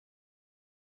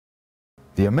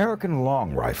The American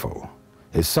long rifle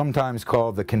is sometimes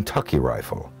called the Kentucky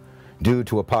rifle due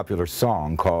to a popular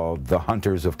song called The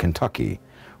Hunters of Kentucky,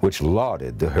 which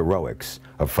lauded the heroics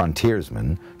of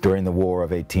frontiersmen during the War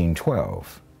of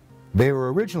 1812. They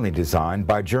were originally designed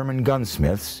by German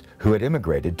gunsmiths who had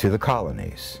immigrated to the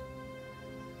colonies.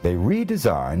 They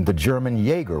redesigned the German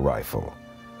Jaeger rifle,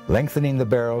 lengthening the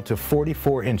barrel to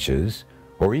 44 inches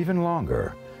or even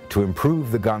longer to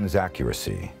improve the gun's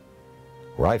accuracy.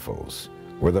 Rifles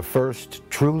were the first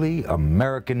truly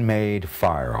American-made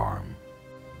firearm.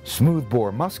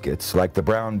 Smoothbore muskets like the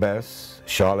Brown Bess,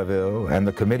 Charleville, and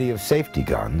the Committee of Safety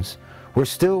guns were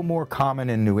still more common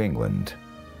in New England.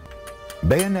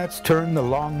 Bayonets turned the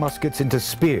long muskets into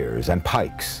spears and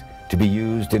pikes to be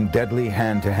used in deadly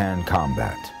hand-to-hand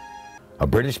combat. A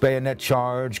British bayonet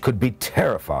charge could be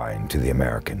terrifying to the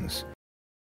Americans.